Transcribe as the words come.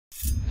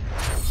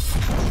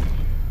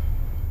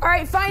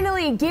right,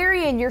 finally,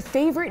 Garion, your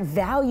favorite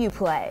value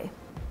play.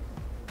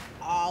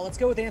 Let's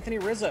go with Anthony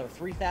Rizzo,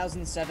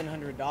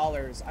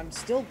 $3,700. I'm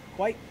still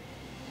quite,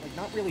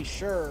 not really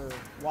sure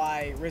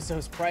why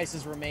Rizzo's price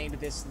has remained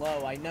this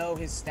low. I know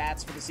his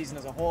stats for the season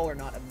as a whole are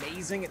not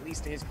amazing, at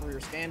least to his career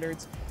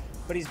standards,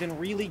 but he's been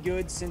really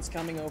good since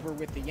coming over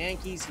with the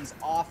Yankees. He's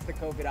off the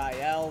COVID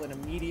IL and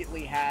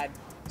immediately had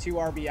 2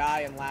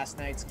 RBI in last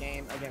night's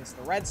game against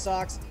the Red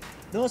Sox.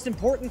 The most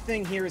important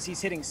thing here is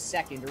he's hitting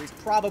second, or he's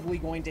probably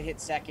going to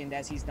hit second,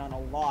 as he's done a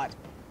lot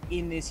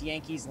in this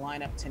Yankees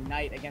lineup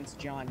tonight against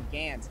John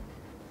Gant.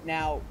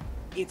 Now,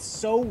 it's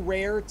so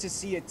rare to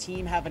see a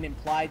team have an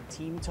implied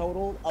team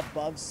total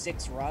above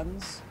 6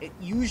 runs. It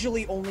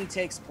usually only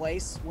takes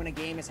place when a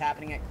game is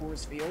happening at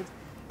Coors Field.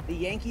 The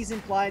Yankees'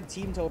 implied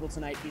team total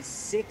tonight is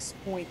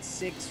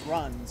 6.6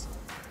 runs,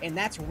 and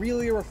that's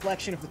really a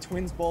reflection of the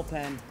Twins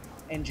bullpen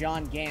and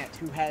John Gant,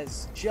 who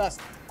has just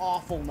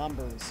awful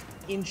numbers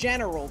in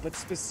general, but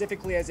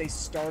specifically as a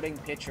starting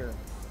pitcher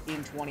in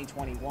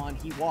 2021.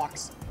 He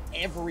walks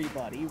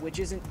everybody, which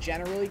isn't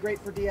generally great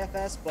for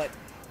DFS, but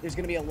there's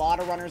going to be a lot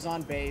of runners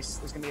on base.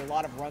 There's going to be a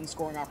lot of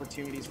run-scoring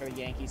opportunities for the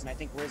Yankees, and I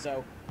think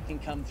Rizzo can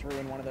come through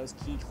in one of those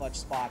key clutch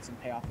spots and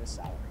pay off his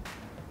salary.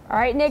 All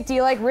right, Nick, do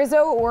you like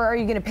Rizzo, or are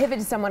you going to pivot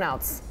to someone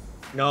else?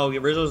 No,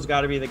 Rizzo's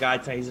got to be the guy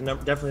tonight. He's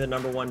definitely the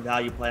 #1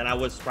 value play, and I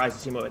was surprised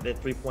to see him at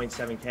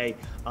 3.7K.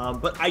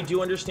 But I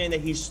do understand that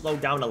he's slowed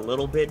down a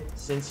little bit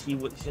since he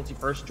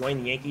first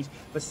joined the Yankees.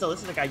 But still,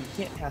 this is a guy you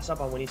can't pass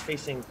up on when he's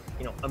facing,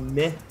 a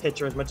meh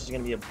pitcher, as much as it's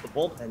going to be a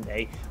bullpen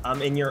day.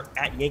 And you're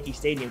at Yankee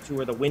Stadium too,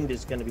 where the wind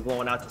is going to be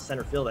blowing out to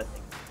center field, I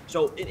think.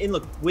 So, and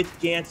look, with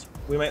Gant,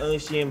 we might only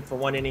see him for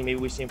 1 inning. Maybe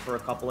we see him for a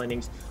couple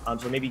innings.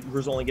 So maybe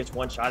Rizzo only gets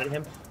 1 shot at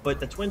him. But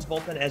the Twins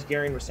bullpen, as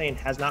Garion was saying,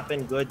 has not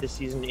been good this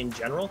season in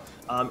general.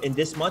 In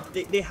this month,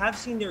 they have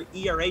seen their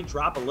ERA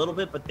drop a little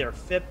bit, but their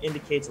FIP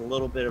indicates a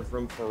little bit of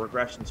room for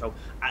regression. So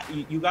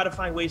you got to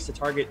find ways to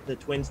target the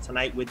Twins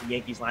tonight with the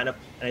Yankees lineup,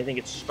 and I think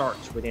it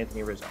starts with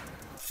Anthony Rizzo.